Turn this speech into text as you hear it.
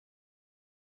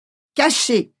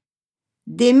Caché.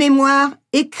 Des mémoires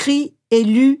écrits et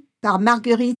lus par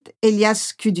Marguerite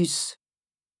Élias Quddus.